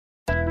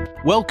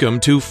Welcome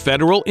to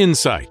Federal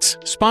Insights,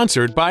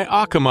 sponsored by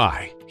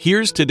Akamai.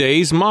 Here's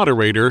today's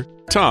moderator,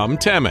 Tom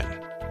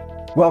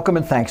Temin. Welcome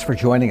and thanks for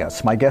joining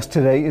us. My guest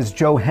today is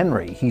Joe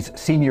Henry. He's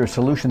Senior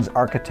Solutions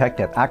Architect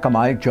at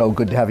Akamai. Joe,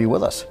 good to have you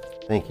with us.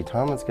 Thank you,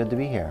 Tom. It's good to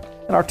be here.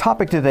 And our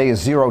topic today is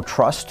Zero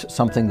Trust,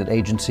 something that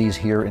agencies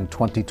here in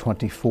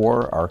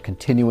 2024 are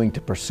continuing to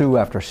pursue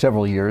after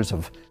several years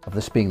of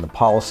this being the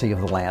policy of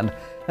the land,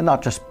 and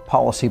not just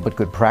policy, but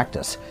good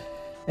practice.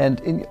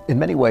 And in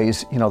many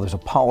ways, there's a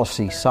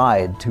policy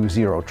side to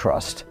Zero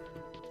Trust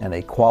and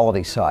a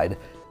quality side,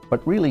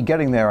 but really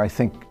getting there, I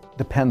think,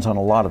 depends on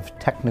a lot of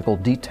technical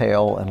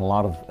detail and a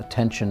lot of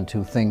attention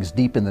to things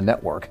deep in the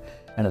network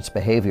and its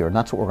behavior. And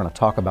that's what we're going to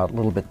talk about a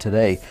little bit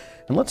today.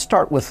 And let's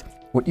start with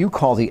what you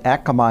call the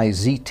Akamai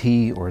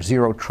ZT or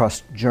Zero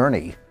Trust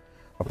Journey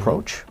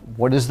approach.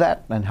 What is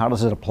that and how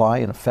does it apply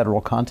in a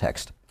federal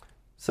context?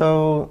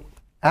 So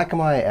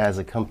Akamai as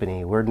a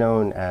company, we're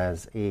known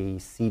as a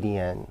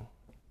CDN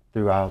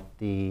throughout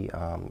the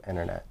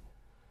internet.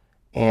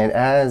 And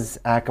as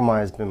Akamai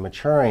has been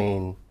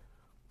maturing,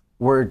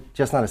 we're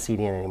just not a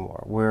CDN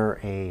anymore. We're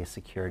a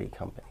security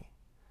company.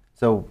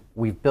 So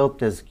we've built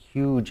this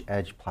huge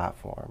edge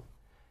platform.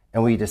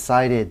 And we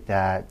decided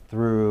that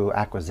through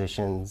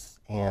acquisitions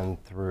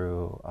and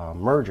through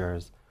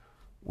mergers,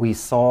 we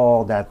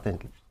saw that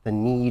the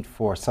need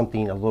for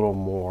something a little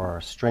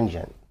more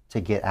stringent to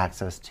get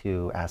access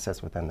to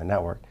assets within the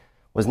network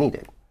was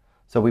needed.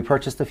 So we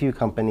purchased a few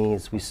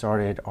companies. We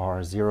started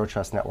our Zero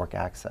Trust Network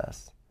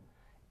Access.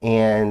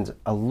 And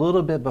a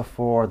little bit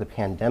before the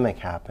pandemic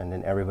happened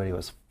and everybody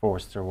was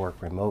forced to work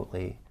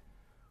remotely,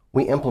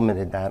 we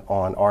implemented that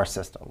on our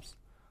systems.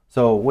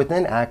 So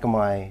within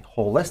Akamai,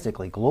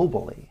 holistically,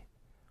 globally,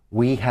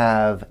 we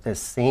have the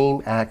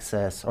same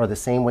access or the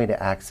same way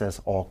to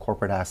access all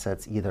corporate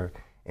assets either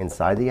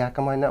inside the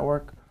Akamai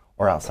network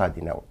or outside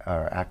the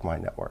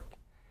Akamai network.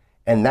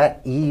 And that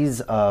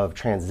ease of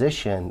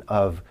transition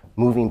of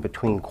moving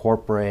between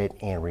corporate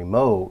and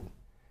remote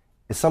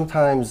is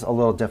sometimes a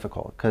little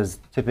difficult because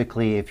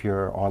typically if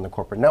you're on the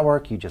corporate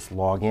network, you just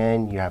log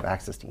in, you have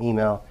access to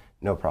email,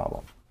 no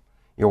problem.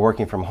 You're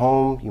working from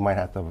home, you might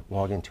have to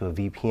log into a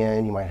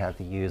VPN, you might have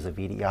to use a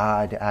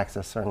VDI to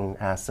access certain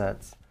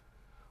assets.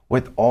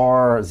 With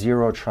our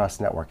Zero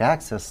Trust Network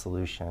Access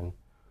solution,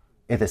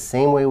 it's the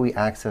same way we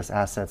access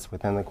assets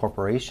within the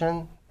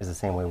corporation is the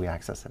same way we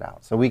access it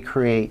out. So we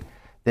create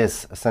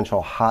this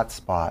essential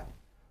hotspot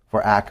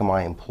for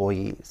Akamai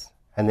employees,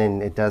 and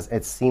then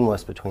it's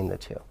seamless between the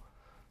two.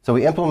 So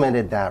we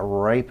implemented that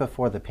right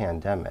before the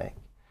pandemic,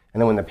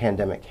 and then when the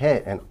pandemic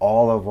hit and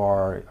all of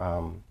our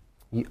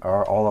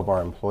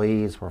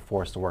employees were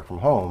forced to work from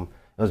home,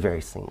 it was very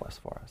seamless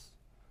for us.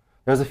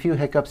 There was a few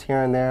hiccups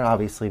here and there,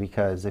 obviously,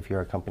 because if you're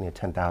a company of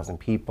 10,000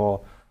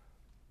 people,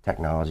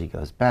 technology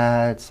goes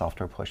bad,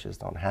 software pushes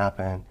don't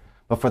happen.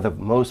 But for the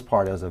most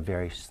part, it was a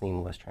very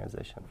seamless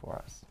transition for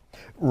us.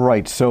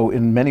 Right, so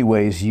in many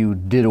ways you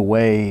did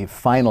away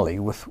finally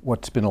with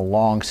what's been a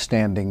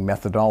long-standing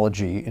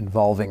methodology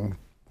involving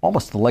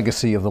almost the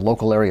legacy of the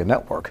local area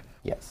network.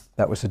 Yes.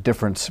 That was the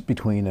difference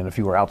between, and if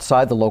you were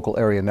outside the local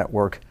area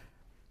network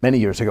many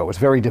years ago, it was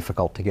very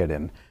difficult to get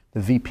in.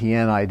 The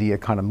VPN idea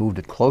kind of moved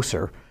it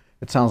closer.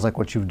 It sounds like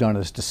what you've done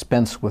is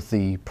dispense with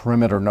the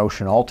perimeter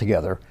notion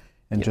altogether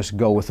and just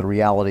go with the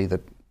reality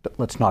that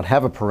let's not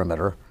have a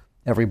perimeter.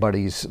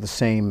 Everybody's the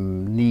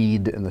same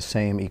need and the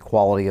same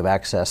equality of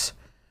access,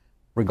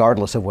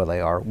 regardless of where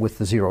they are, with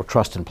the Zero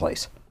Trust in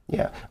place.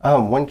 Yeah.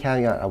 One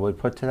caveat I would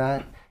put to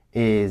that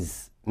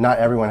is not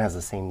everyone has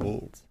the same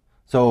needs.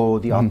 So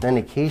the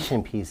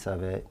authentication piece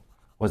of it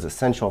was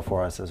essential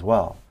for us as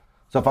well.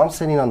 So if I'm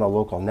sitting on the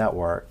local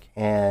network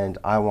and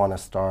I want to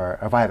start,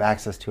 if I have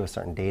access to a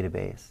certain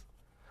database,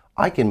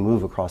 I can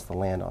move across the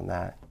land on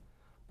that.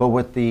 But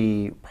with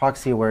the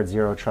proxy-aware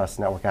Zero Trust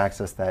Network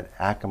Access that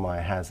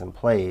Akamai has in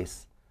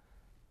place,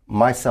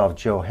 myself,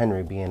 Joe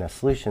Henry, being a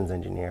solutions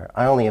engineer,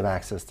 I only have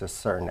access to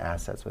certain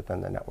assets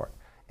within the network.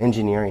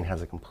 Engineering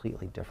has a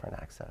completely different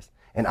access.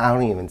 And I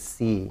don't even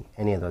see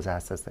any of those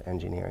assets that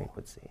engineering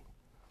would see.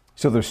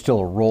 So there's still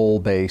a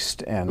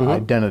role-based and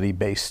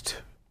identity-based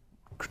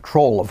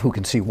control of who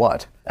can see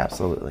what?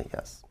 Absolutely,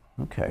 yes.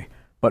 Okay.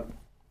 But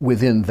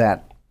within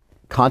that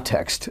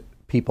context,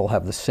 people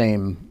have the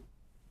same,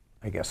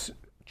 I guess,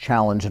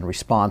 challenge and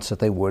response that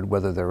they would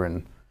whether they're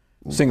in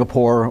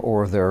Singapore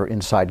or they're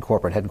inside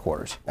corporate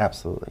headquarters.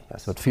 Absolutely,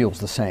 yes. So it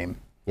feels the same.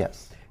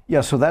 Yes.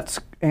 Yeah, so that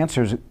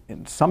answers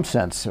in some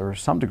sense or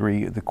some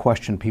degree the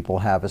question people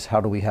have is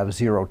how do we have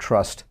zero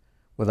trust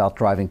without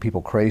driving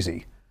people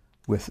crazy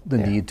with the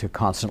need to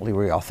constantly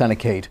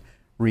re-authenticate,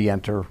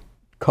 re-enter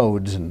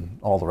codes and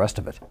all the rest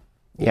of it.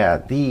 Yeah,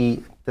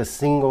 the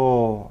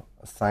single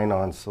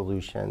sign-on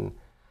solution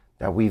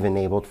that we've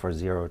enabled for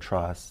Zero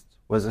Trust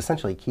was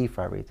essentially key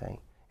for everything.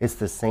 It's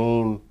the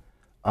same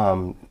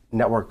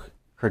network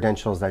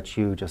credentials that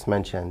you just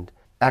mentioned.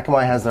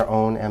 Akamai has their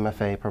own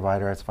MFA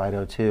provider, it's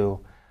FIDO2.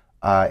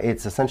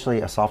 It's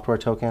essentially a software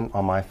token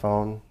on my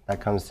phone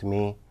that comes to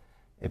me.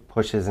 It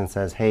pushes and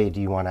says, hey, do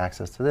you want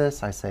access to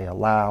this? I say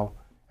allow,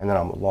 and then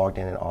I'm logged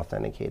in and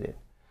authenticated.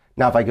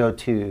 Now, if I go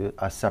to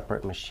a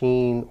separate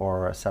machine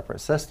or a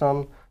separate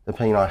system,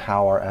 depending on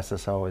how our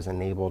SSO is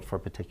enabled for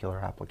particular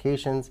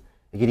applications,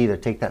 it could either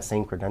take that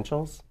same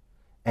credentials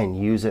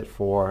and use it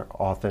for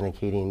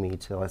authenticating me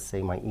to, let's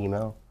say, my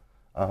email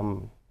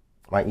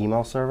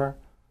server,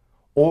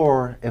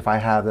 or if I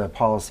have the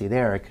policy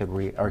there, it can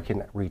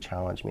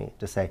re-challenge me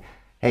to say,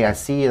 hey, I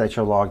see that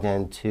you're logged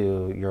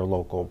into your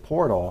local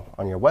portal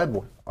on your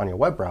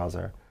web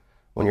browser.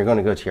 When you're going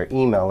to go to your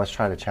email, let's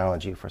try to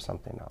challenge you for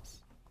something else.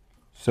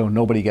 So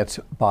nobody gets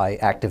by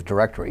Active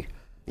Directory.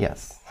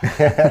 Yes.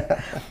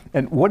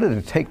 And what did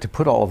it take to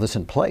put all of this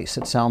in place?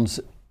 It sounds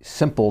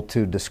simple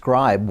to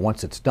describe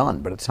once it's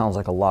done, but it sounds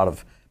like a lot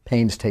of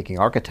painstaking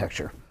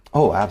architecture.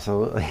 Oh,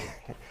 absolutely.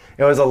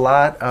 It was a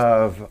lot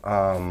of,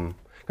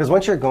 because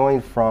once you're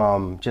going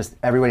from just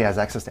everybody has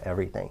access to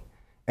everything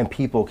and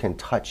people can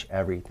touch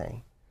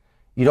everything,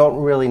 you don't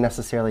really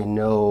necessarily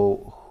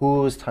know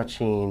who's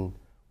touching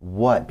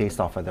what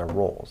based off of their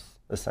roles,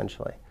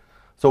 essentially.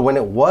 So when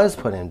it was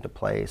put into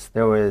place,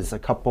 there was a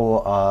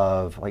couple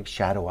of like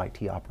shadow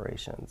IT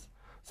operations,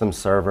 some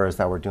servers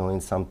that were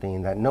doing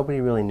something that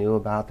nobody really knew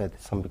about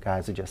that some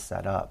guys had just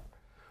set up.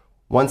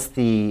 Once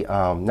the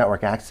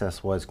network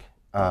access was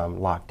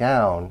locked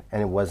down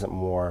and it wasn't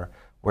more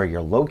where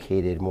you're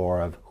located, more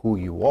of who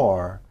you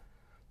are,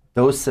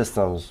 those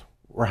systems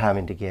were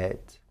having to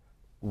get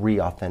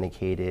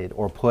re-authenticated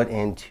or put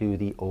into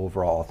the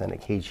overall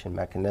authentication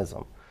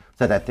mechanism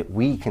so that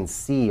we can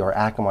see, or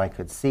Akamai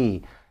could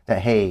see,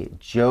 that, hey,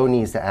 Joe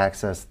needs to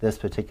access this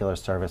particular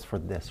service for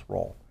this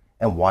role,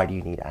 and why do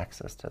you need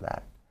access to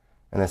that?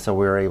 And then so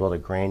we were able to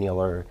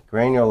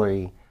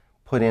granularly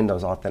put in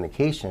those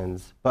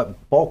authentications,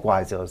 but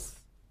bulk-wise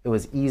it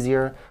was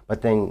easier,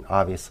 but then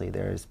obviously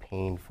there's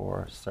pain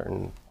for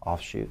certain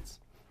offshoots.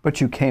 But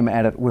you came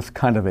at it with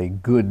kind of a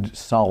good,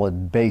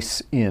 solid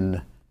base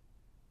in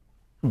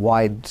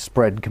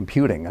widespread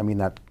computing. I mean,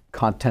 that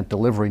content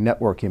delivery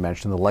network you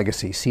mentioned, the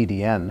legacy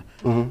CDN,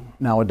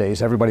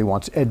 nowadays everybody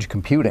wants edge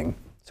computing.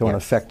 So in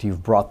effect,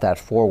 you've brought that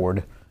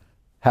forward,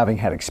 having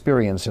had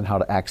experience in how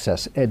to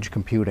access edge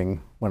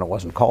computing when it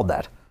wasn't called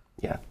that.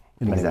 Yeah,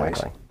 in many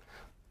ways.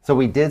 So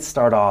we did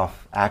start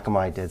off,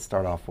 Akamai did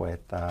start off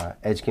with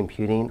edge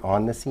computing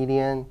on the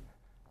CDN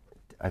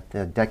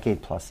a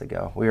decade plus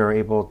ago. We were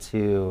able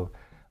to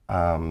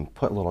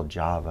put little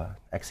Java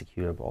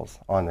executables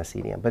on the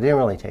CDN, but it didn't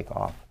really take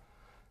off.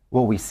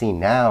 What we see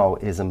now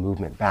is a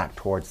movement back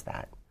towards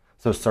that.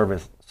 So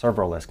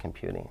serverless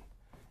computing.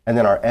 And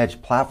then our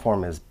edge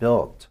platform is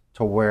built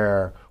to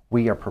where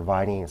we are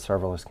providing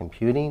serverless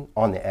computing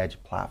on the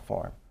edge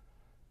platform.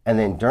 And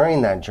then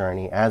during that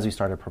journey, as we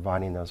started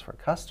providing those for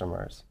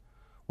customers,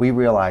 we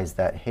realized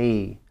that,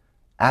 hey,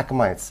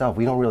 Akamai itself,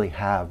 we don't really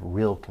have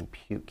real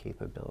compute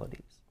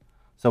capabilities.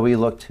 So we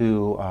looked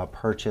to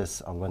purchase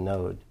a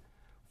Linode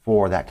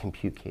for that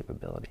compute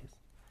capabilities.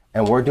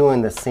 And we're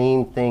doing the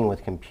same thing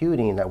with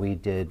computing that we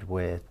did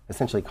with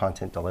essentially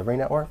content delivery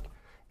network,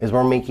 is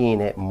we're making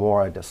it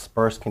more a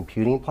dispersed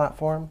computing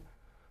platform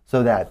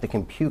so that the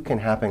compute can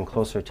happen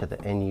closer to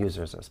the end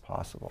users as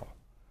possible.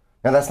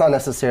 Now that's not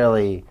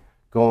necessarily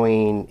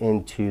going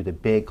into the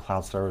big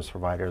cloud service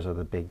providers or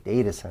the big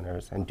data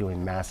centers and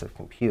doing massive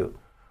compute.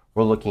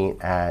 We're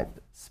looking at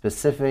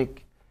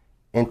specific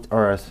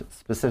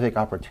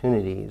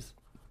opportunities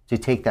to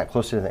take that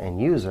closer to the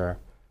end user,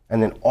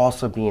 and then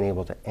also being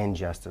able to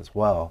ingest as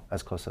well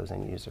as close to those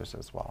end users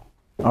as well.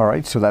 All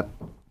right, so that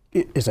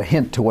is a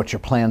hint to what your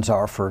plans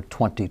are for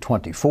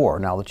 2024,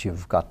 now that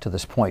you've got to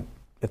this point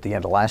at the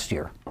end of last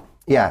year.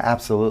 Yeah,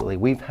 absolutely.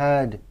 We've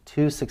had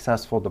 2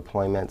 successful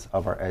deployments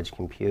of our edge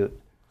compute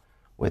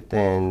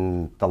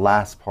within the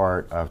last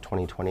part of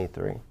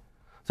 2023.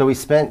 So we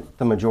spent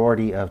the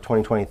majority of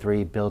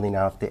 2023 building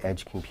out the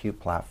edge compute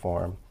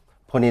platform,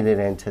 putting it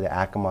into the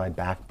Akamai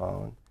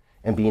backbone,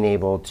 and being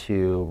able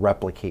to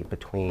replicate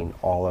between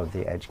all of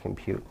the edge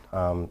compute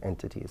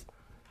entities.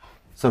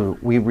 So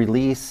we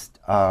released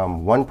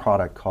one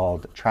product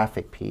called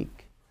Traffic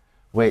Peak,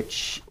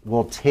 which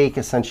will take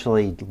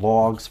essentially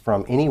logs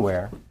from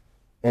anywhere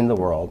in the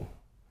world.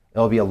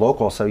 It'll be a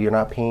local, so you're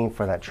not paying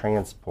for that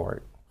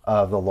transport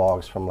of the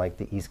logs from like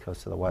the East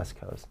Coast to the West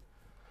Coast.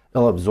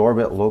 It'll absorb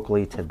it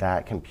locally to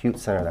that compute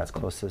center that's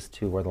closest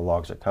to where the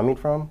logs are coming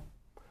from.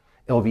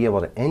 It'll be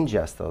able to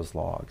ingest those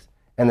logs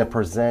and then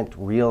present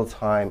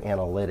real-time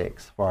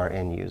analytics for our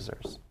end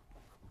users.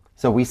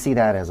 So we see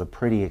that as a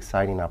pretty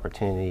exciting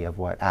opportunity of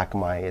what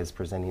Akamai is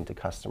presenting to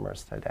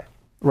customers today.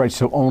 Right,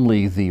 so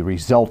only the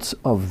results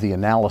of the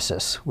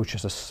analysis, which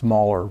is a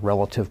smaller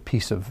relative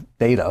piece of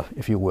data,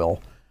 if you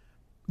will,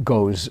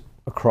 goes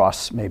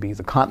across maybe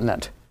the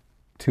continent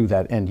to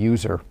that end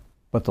user.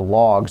 But the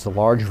logs, the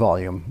large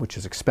volume, which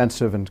is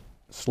expensive and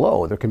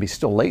slow, there can be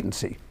still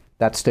latency.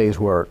 That stays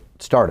where it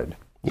started.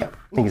 Yeah,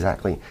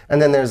 exactly.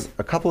 And then there's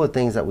a couple of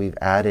things that we've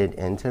added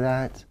into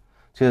that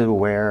to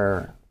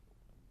where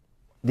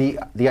the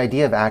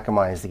idea of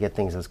Akamai is to get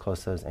things as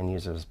close to those end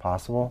users as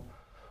possible.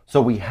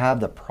 So we have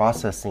the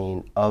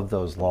processing of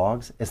those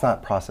logs. It's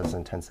not process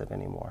intensive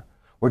anymore.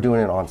 We're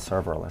doing it on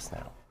serverless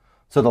now.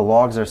 So the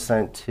logs are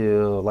sent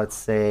to, let's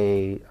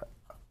say,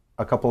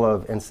 a couple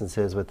of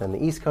instances within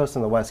the East Coast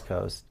and the West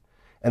Coast,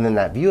 and then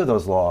that view of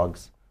those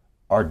logs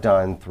are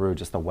done through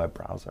just a web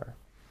browser.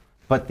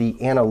 But the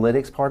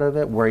analytics part of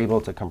it, we're able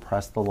to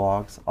compress the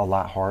logs a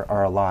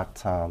lot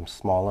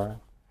smaller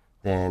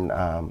than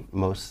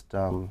most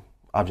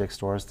object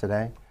stores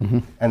today.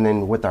 And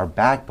then with our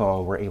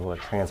backbone, we're able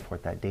to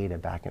transport that data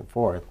back and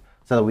forth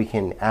so that we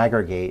can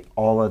aggregate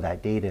all of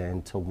that data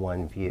into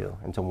one view,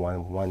 into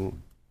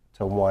one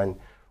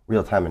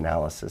real-time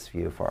analysis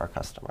view for our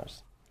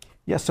customers.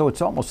 Yeah, so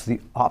it's almost the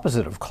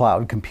opposite of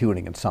cloud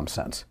computing in some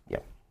sense. Yeah.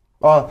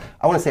 Well,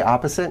 I want to say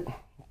opposite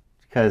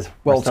because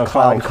it's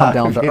cloud come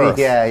down to earth.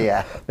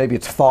 Yeah. Maybe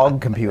it's fog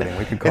computing,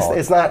 we could call it.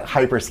 It's not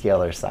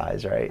hyperscaler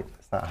size, right?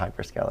 It's not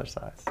hyperscaler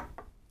size.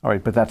 All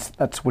right, but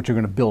that's what you're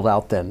going to build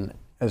out then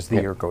as the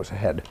year goes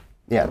ahead.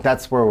 Yeah,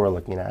 that's where we're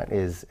looking at,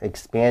 is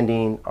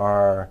expanding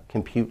our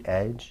compute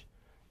edge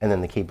and then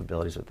the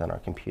capabilities within our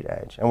compute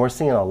edge. And we're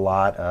seeing a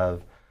lot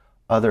of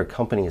other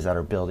companies that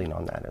are building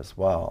on that as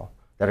well,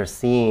 that are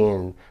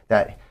seeing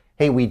that,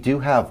 hey, we do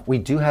have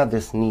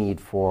this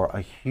need for a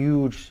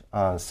huge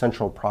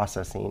central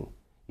processing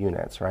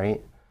units,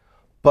 right?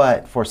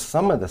 But for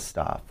some of the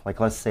stuff, like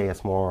let's say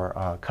it's more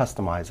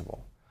customizable.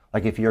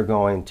 Like if you're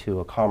going to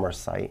a commerce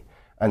site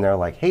and they're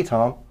like, hey,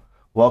 Tom,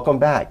 welcome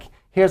back.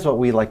 Here's what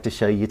we'd like to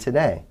show you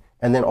today.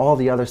 And then all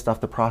the other stuff,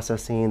 the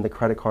processing, the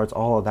credit cards,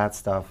 all of that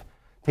stuff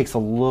takes a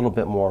little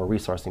bit more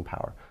resourcing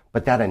power.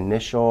 But that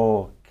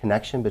initial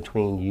connection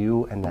between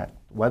you and that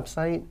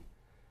website,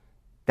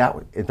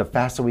 the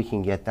faster we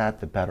can get that,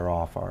 the better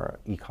off our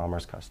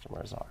e-commerce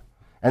customers are.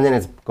 And then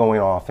it's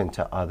going off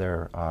into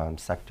other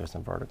sectors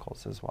and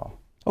verticals as well.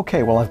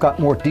 Okay, well, I've got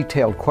more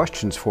detailed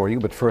questions for you,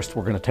 but first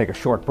we're going to take a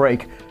short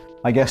break.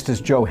 My guest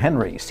is Joe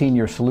Henry,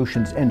 Senior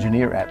Solutions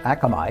Engineer at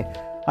Akamai.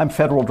 I'm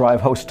Federal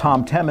Drive host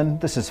Tom Temin.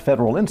 This is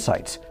Federal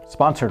Insights,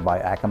 sponsored by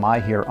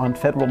Akamai here on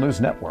Federal News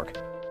Network.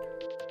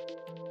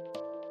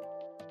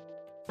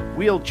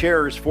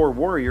 Wheelchairs for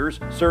Warriors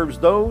serves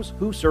those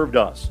who served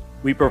us.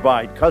 We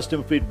provide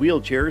custom-fit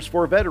wheelchairs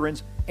for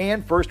veterans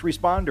and first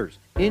responders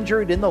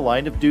injured in the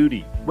line of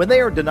duty. When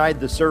they are denied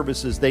the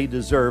services they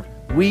deserve,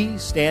 we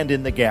stand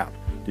in the gap.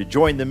 To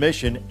join the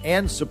mission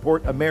and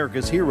support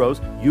America's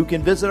heroes, you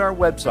can visit our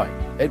website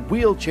at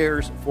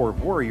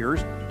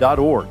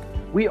wheelchairsforwarriors.org.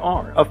 We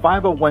are a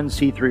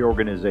 501c3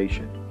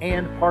 organization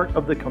and part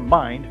of the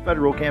combined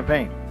federal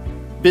campaign.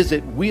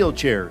 Visit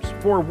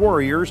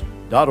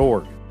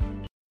wheelchairsforwarriors.org.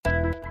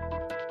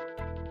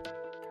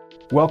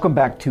 Welcome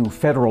back to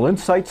Federal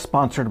Insights,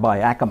 sponsored by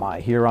Akamai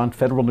here on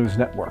Federal News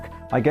Network.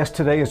 My guest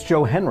today is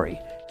Joe Henry,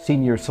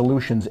 Senior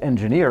Solutions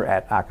Engineer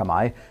at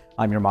Akamai.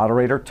 I'm your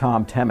moderator,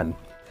 Tom Temin.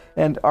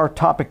 And our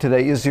topic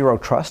today is Zero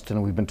Trust,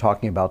 and we've been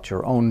talking about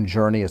your own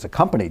journey as a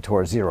company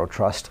towards Zero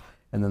Trust,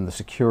 and then the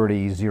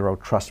security Zero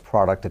Trust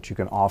product that you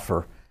can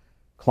offer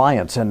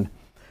clients. And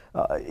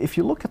if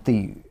you look at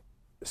the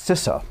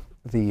CISA,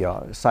 the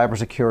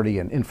Cybersecurity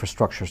and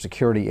Infrastructure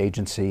Security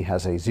Agency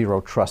has a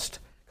Zero Trust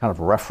kind of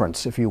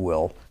reference, if you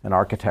will, an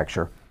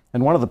architecture.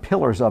 And one of the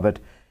pillars of it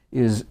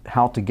is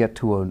how to get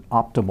to an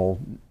optimal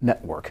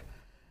network.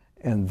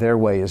 And their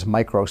way is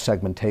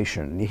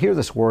micro-segmentation. And you hear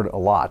this word a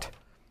lot.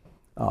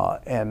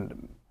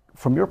 And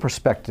from your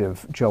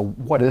perspective, Joe,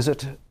 what is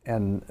it?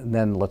 And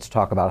then let's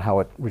talk about how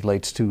it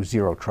relates to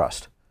Zero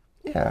Trust.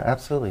 Yeah,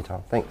 absolutely,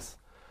 Tom. Thanks.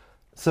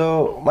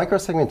 So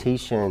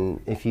microsegmentation,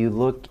 if you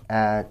look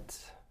at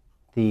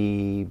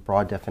the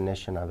broad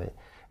definition of it,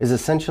 is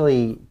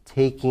essentially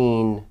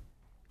taking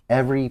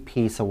every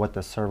piece of what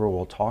the server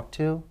will talk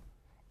to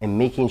and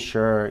making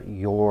sure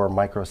you're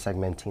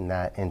microsegmenting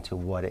that into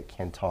what it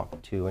can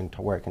talk to and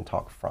to where it can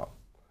talk from.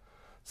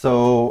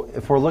 So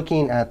if we're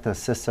looking at the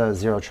CISA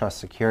Zero Trust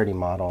Security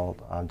Model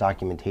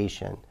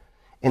documentation,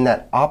 in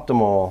that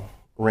optimal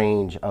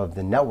range of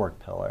the network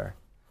pillar,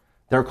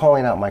 they're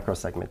calling out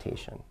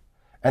microsegmentation.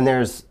 And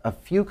there's a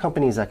few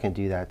companies that can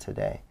do that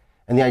today.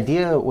 And the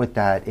idea with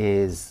that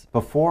is,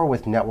 before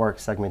with network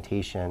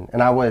segmentation,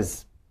 and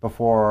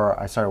before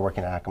I started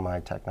working at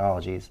Akamai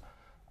Technologies,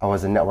 I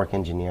was a network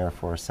engineer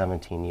for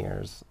 17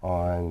 years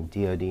on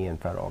DoD and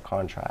federal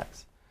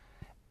contracts.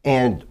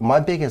 And my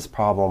biggest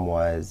problem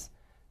was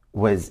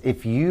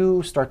if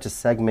you start to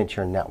segment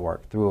your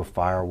network through a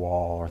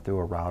firewall or through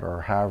a router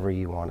or however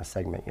you want to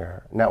segment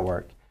your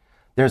network,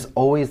 there's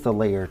always the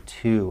layer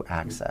 2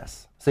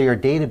 access. So your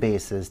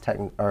databases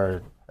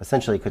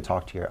essentially could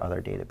talk to your other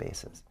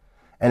databases.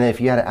 And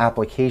if you had an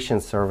application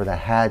server that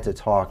had to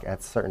talk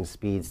at certain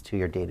speeds to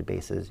your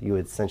databases, you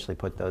would essentially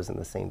put those in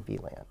the same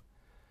VLAN.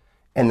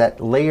 And that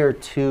layer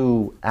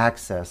 2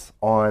 access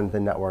on the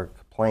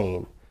network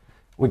plane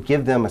would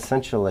give them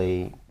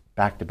essentially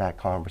back-to-back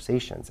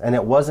conversations. And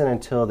it wasn't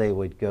until they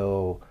would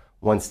go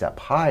one step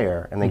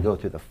higher and they go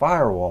through the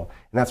firewall,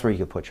 and that's where you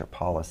could put your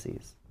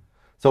policies.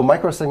 So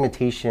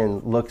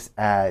microsegmentation looks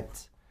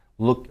at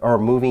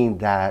moving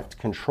that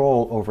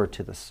control over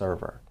to the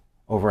server,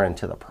 over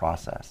into the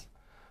process.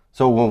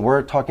 So when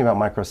we're talking about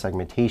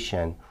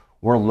microsegmentation,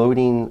 we're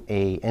loading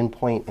an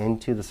endpoint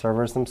into the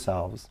servers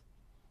themselves,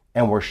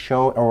 and we're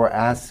showing,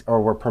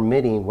 or we're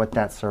permitting what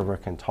that server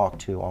can talk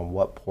to on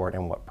what port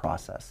and what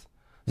process.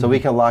 So we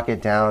can lock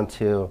it down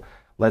to,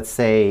 let's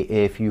say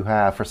if you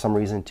have, for some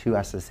reason, 2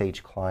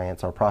 SSH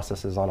clients or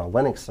processes on a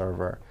Linux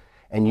server,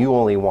 and you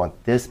only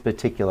want this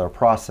particular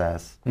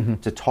process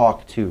to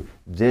talk to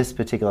this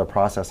particular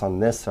process on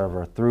this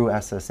server through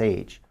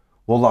SSH,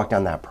 we'll lock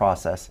down that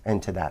process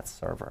into that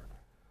server.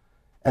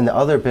 And the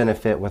other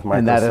benefit with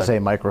And that is a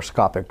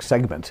microscopic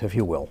segment, if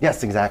you will.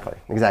 Yes, exactly.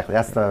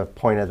 That's the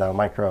point of the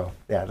micro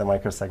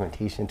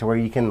segmentation, to where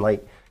you can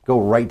like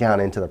go right down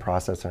into the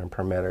processor and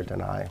permit or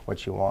deny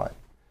what you want.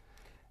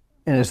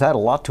 And is that a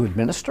lot to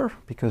administer?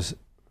 Because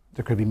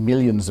there could be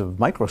millions of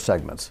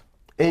microsegments.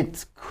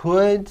 It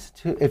could,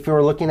 if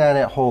you're looking at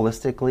it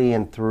holistically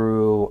and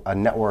through a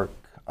network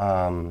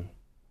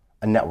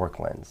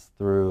lens,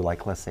 through,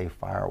 like, let's say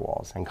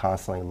firewalls, and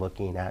constantly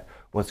looking at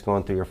what's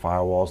going through your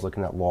firewalls,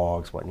 looking at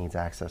logs, what needs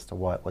access to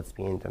what's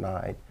being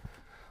denied.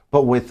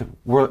 But if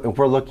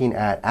we're looking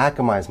at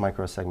Akamai's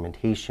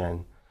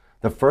microsegmentation,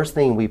 the first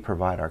thing we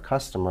provide our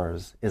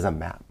customers is a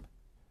map.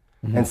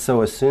 And so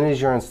as soon as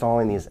you're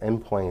installing these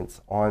endpoints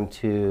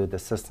onto the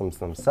systems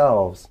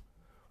themselves,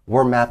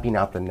 we're mapping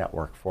out the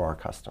network for our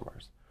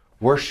customers.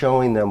 We're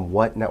showing them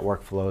what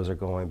network flows are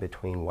going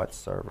between what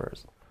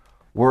servers.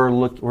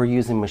 We're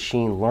using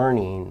machine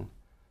learning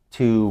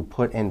to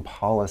put in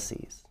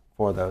policies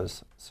for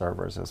those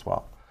servers as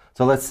well.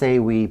 So let's say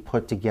we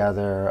put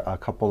together a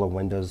couple of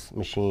Windows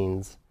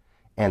machines,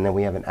 and then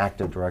we have an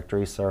Active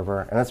Directory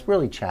server, and that's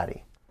really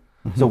chatty.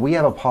 So we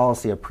have a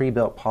policy, a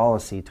pre-built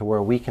policy, to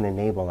where we can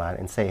enable that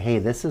and say, hey,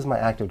 this is my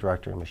Active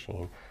Directory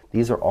machine.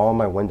 These are all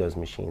my Windows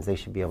machines. They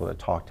should be able to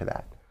talk to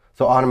that.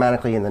 So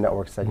automatically in the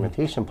network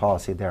segmentation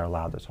policy, they're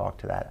allowed to talk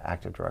to that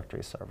Active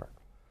Directory server.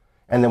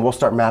 And then we'll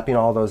start mapping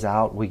all those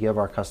out. We give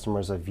our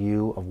customers a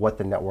view of what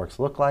the networks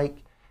look like.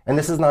 And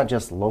this is not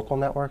just local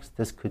networks.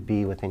 This could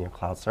be within your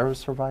cloud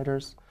service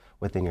providers,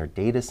 within your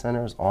data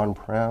centers,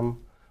 on-prem,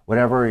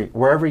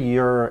 wherever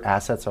your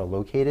assets are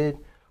located,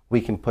 we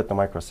can put the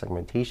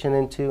microsegmentation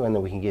into, and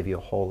then we can give you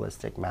a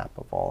holistic map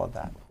of all of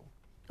that.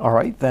 All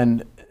right,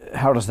 then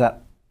how does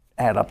that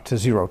add up to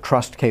zero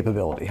trust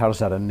capability? How does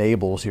that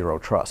enable zero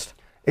trust?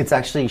 It's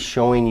actually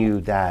showing you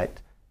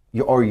that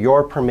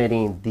you're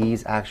permitting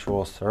these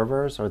actual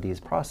servers or these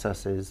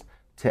processes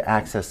to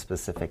access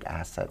specific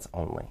assets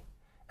only.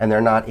 And they're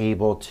not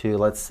able to,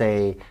 let's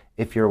say,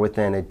 if you're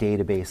within a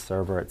database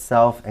server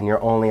itself and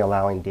you're only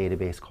allowing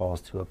database calls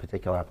to a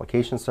particular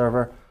application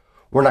server,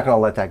 we're not going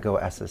to let that go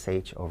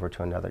SSH over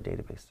to another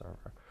database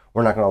server.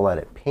 We're not going to let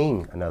it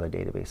ping another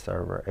database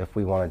server if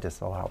we want to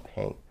disallow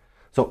ping.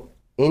 So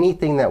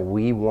anything that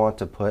we want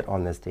to put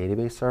on this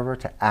database server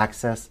to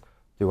access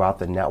throughout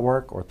the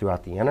network or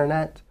throughout the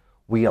internet,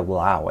 we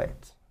allow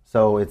it.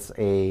 So it's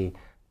a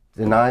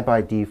deny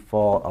by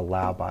default,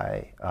 allow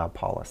by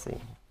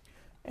policy.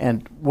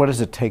 And what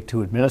does it take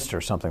to administer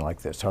something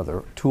like this? Are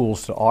there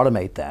tools to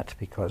automate that?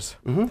 Because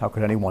how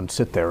could anyone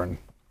sit there and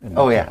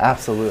Oh yeah,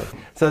 absolutely.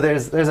 So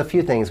there's a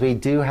few things. We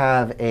do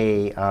have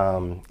a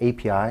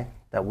API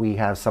that we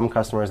have some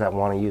customers that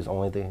want to use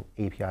only the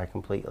API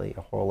completely,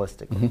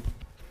 holistically.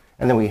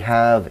 And then we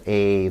have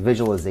a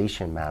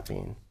visualization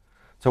mapping,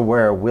 to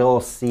where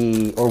we'll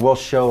see, or we'll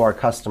show our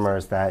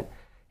customers that,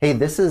 hey,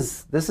 this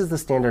is the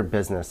standard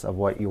business of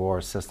what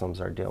your systems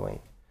are doing.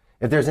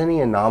 If there's any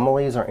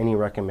anomalies or any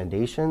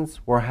recommendations,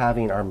 we're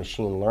having our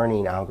machine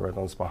learning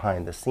algorithms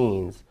behind the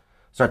scenes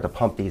start to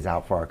pump these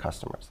out for our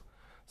customers.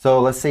 So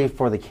let's say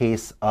for the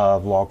case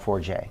of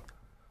Log4j,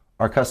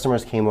 our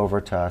customers came over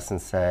to us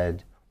and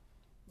said,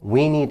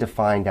 we need to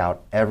find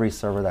out every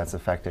server that's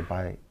affected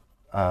by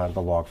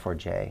the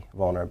Log4j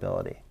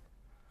vulnerability.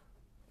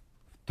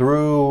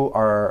 Through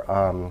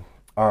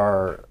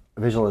our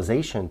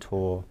visualization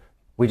tool,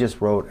 we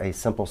just wrote a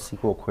simple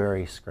SQL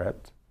query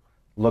script,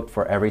 looked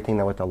for everything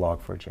that with the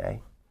Log4j.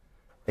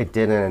 It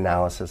did an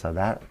analysis of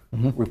that,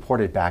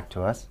 reported back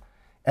to us,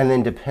 and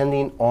then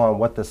depending on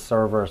what the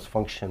server's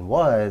function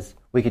was,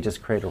 we could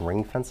just create a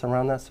ring fence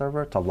around that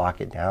server to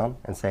lock it down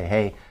and say,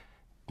 hey,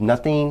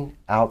 nothing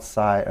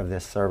outside of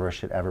this server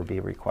should ever be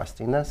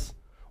requesting this.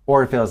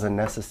 Or if it was an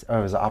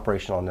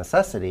operational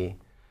necessity,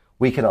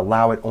 we can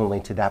allow it only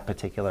to that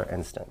particular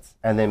instance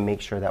and then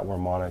make sure that we're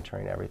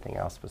monitoring everything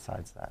else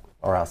besides that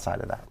or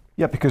outside of that.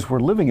 Yeah, because we're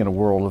living in a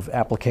world of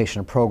application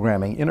and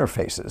programming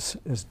interfaces.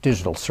 As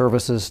digital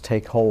services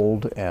take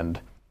hold and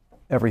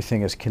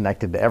everything is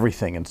connected to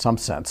everything in some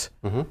sense,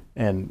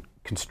 and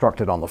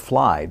constructed on the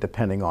fly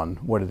depending on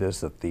what it is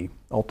that the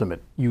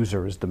ultimate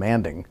user is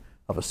demanding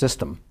of a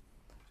system.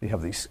 So you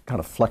have these kind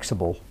of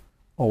flexible,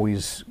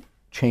 always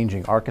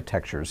changing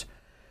architectures.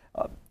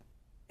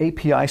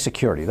 API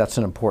security, that's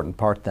an important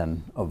part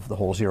then of the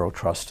whole zero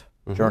trust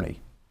journey.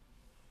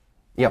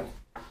 Yep.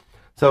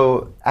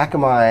 So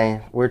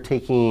Akamai, we're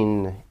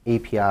taking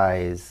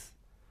APIs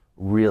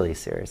really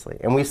seriously.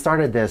 And we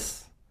started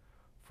this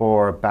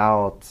for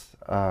about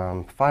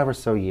 5 or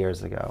so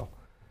years ago,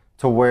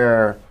 to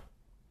where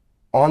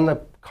on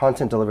the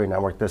content delivery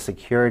network, the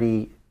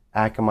security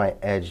Akamai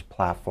Edge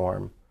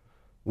platform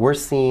we're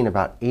seeing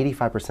about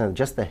 85% of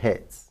just the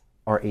hits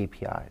are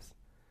APIs.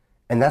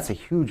 And that's a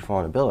huge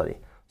vulnerability.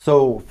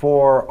 So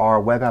for our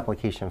web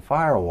application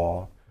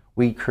firewall,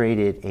 we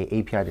created an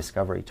API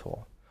discovery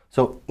tool.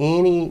 So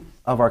any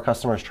of our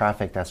customers'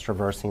 traffic that's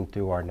traversing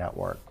through our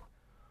network,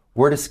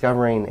 we're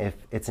discovering if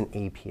it's an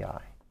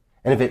API.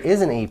 And if it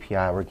is an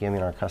API, we're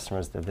giving our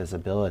customers the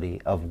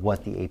visibility of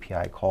what the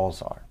API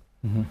calls are.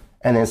 Mm-hmm.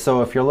 And then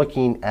so if you're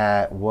looking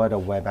at what a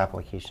web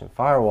application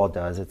firewall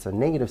does, it's a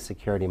negative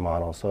security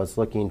model. So it's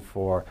looking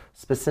for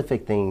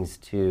specific things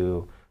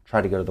to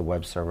try to go to the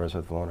web servers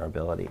with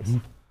vulnerabilities. Mm-hmm.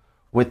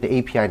 With the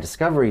API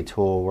discovery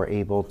tool, we're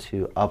able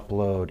to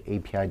upload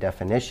API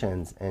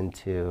definitions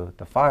into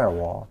the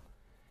firewall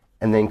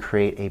and then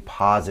create a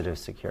positive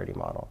security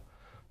model.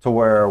 To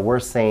where we're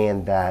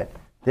saying that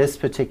this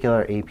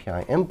particular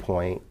API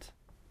endpoint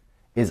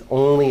is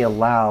only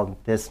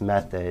allowed this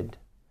method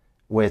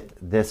with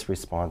this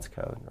response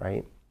code,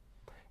 right?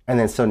 And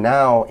then so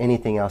now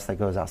anything else that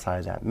goes outside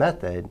of that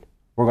method,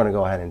 we're going to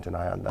go ahead and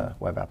deny on the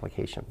web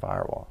application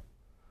firewall.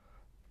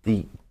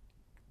 The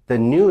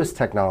newest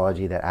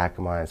technology that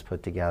Akamai has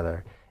put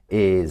together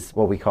is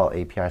what we call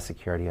API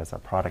security as a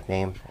product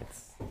name.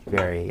 It's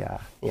very,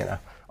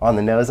 on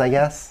the nose, I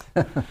guess.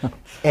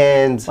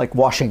 And like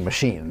washing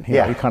machine.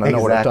 You kind of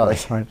know what it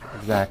does, right?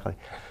 Exactly.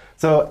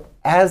 So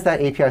as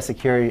that API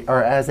security,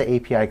 or as the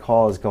API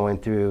call is going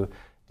through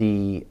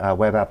the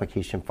web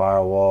application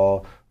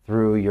firewall,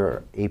 through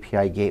your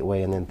API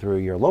gateway, and then through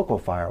your local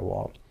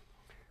firewall,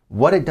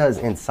 what it does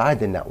inside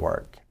the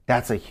network,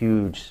 that's a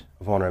huge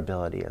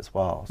vulnerability as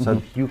well.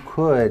 So you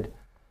could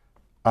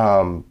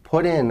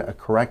put in a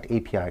correct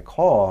API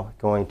call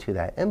going to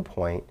that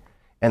endpoint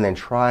and then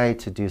try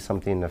to do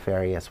something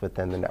nefarious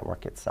within the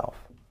network itself.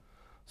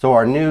 So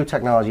our new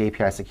technology,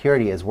 API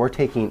security, is we're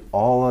taking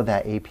all of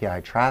that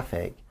API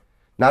traffic,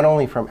 not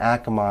only from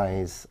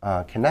Akamai's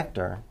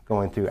connector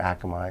going through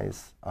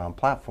Akamai's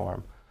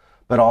platform,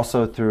 but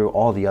also through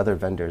all the other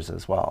vendors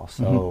as well.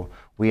 So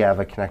we have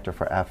a connector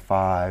for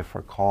F5,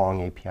 for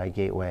Kong API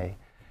Gateway,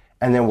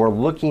 and then we're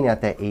looking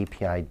at that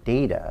API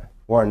data,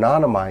 we're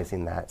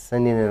anonymizing that,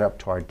 sending it up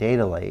to our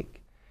data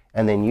lake,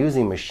 and then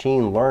using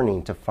machine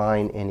learning to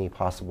find any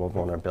possible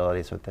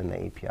vulnerabilities within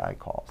the API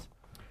calls.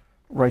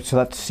 Right, so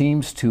that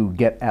seems to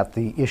get at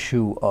the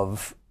issue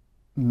of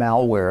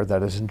malware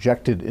that is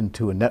injected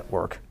into a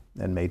network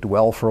and may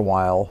dwell for a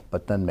while,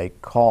 but then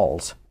make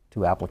calls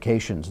to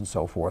applications and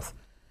so forth.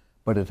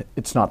 But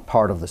it's not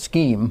part of the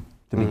scheme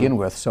to begin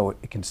with, so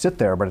it can sit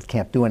there, but it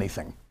can't do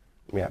anything.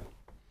 Yeah.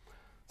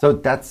 So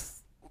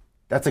that's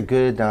a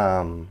good,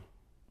 I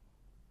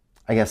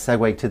guess,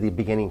 segue to the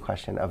beginning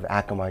question of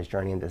Akamai's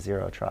journey into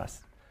Zero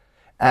Trust.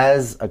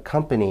 As a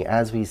company,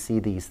 as we see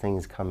these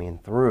things coming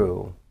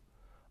through,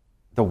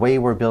 the way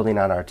we're building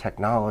out our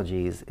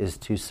technologies is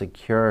to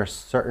secure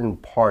certain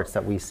parts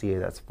that we see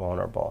that's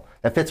vulnerable,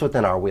 that fits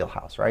within our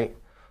wheelhouse, right?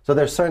 So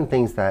there's certain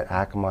things that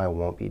Akamai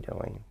won't be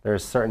doing.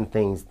 There's certain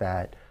things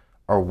that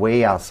are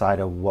way outside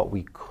of what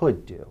we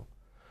could do.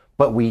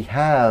 But we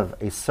have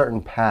a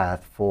certain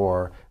path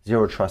for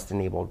Zero Trust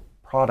enabled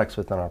products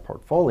within our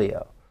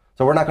portfolio.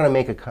 So we're not going to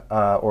make an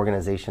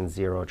organization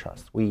Zero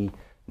Trust.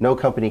 No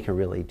company can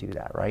really do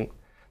that, right?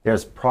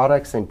 There's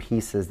products and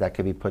pieces that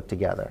could be put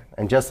together.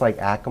 And just like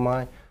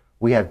Akamai,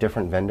 we have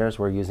different vendors.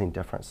 We're using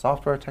different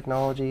software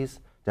technologies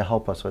to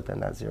help us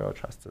within that Zero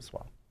Trust as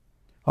well.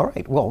 All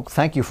right, well,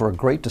 thank you for a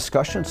great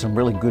discussion, some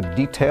really good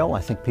detail. I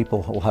think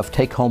people will have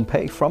take-home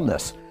pay from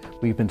this.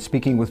 We've been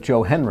speaking with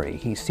Joe Henry.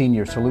 He's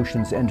Senior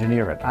Solutions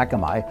Engineer at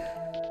Akamai.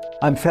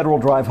 I'm Federal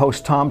Drive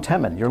host Tom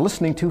Temin. You're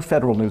listening to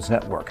Federal News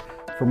Network.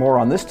 For more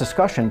on this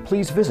discussion,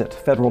 please visit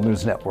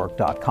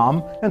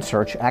federalnewsnetwork.com and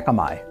search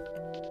Akamai.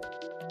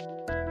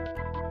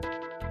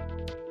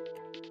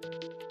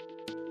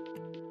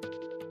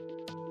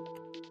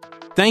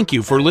 Thank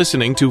you for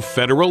listening to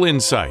Federal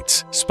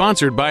Insights,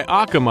 sponsored by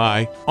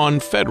Akamai on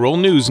Federal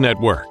News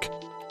Network.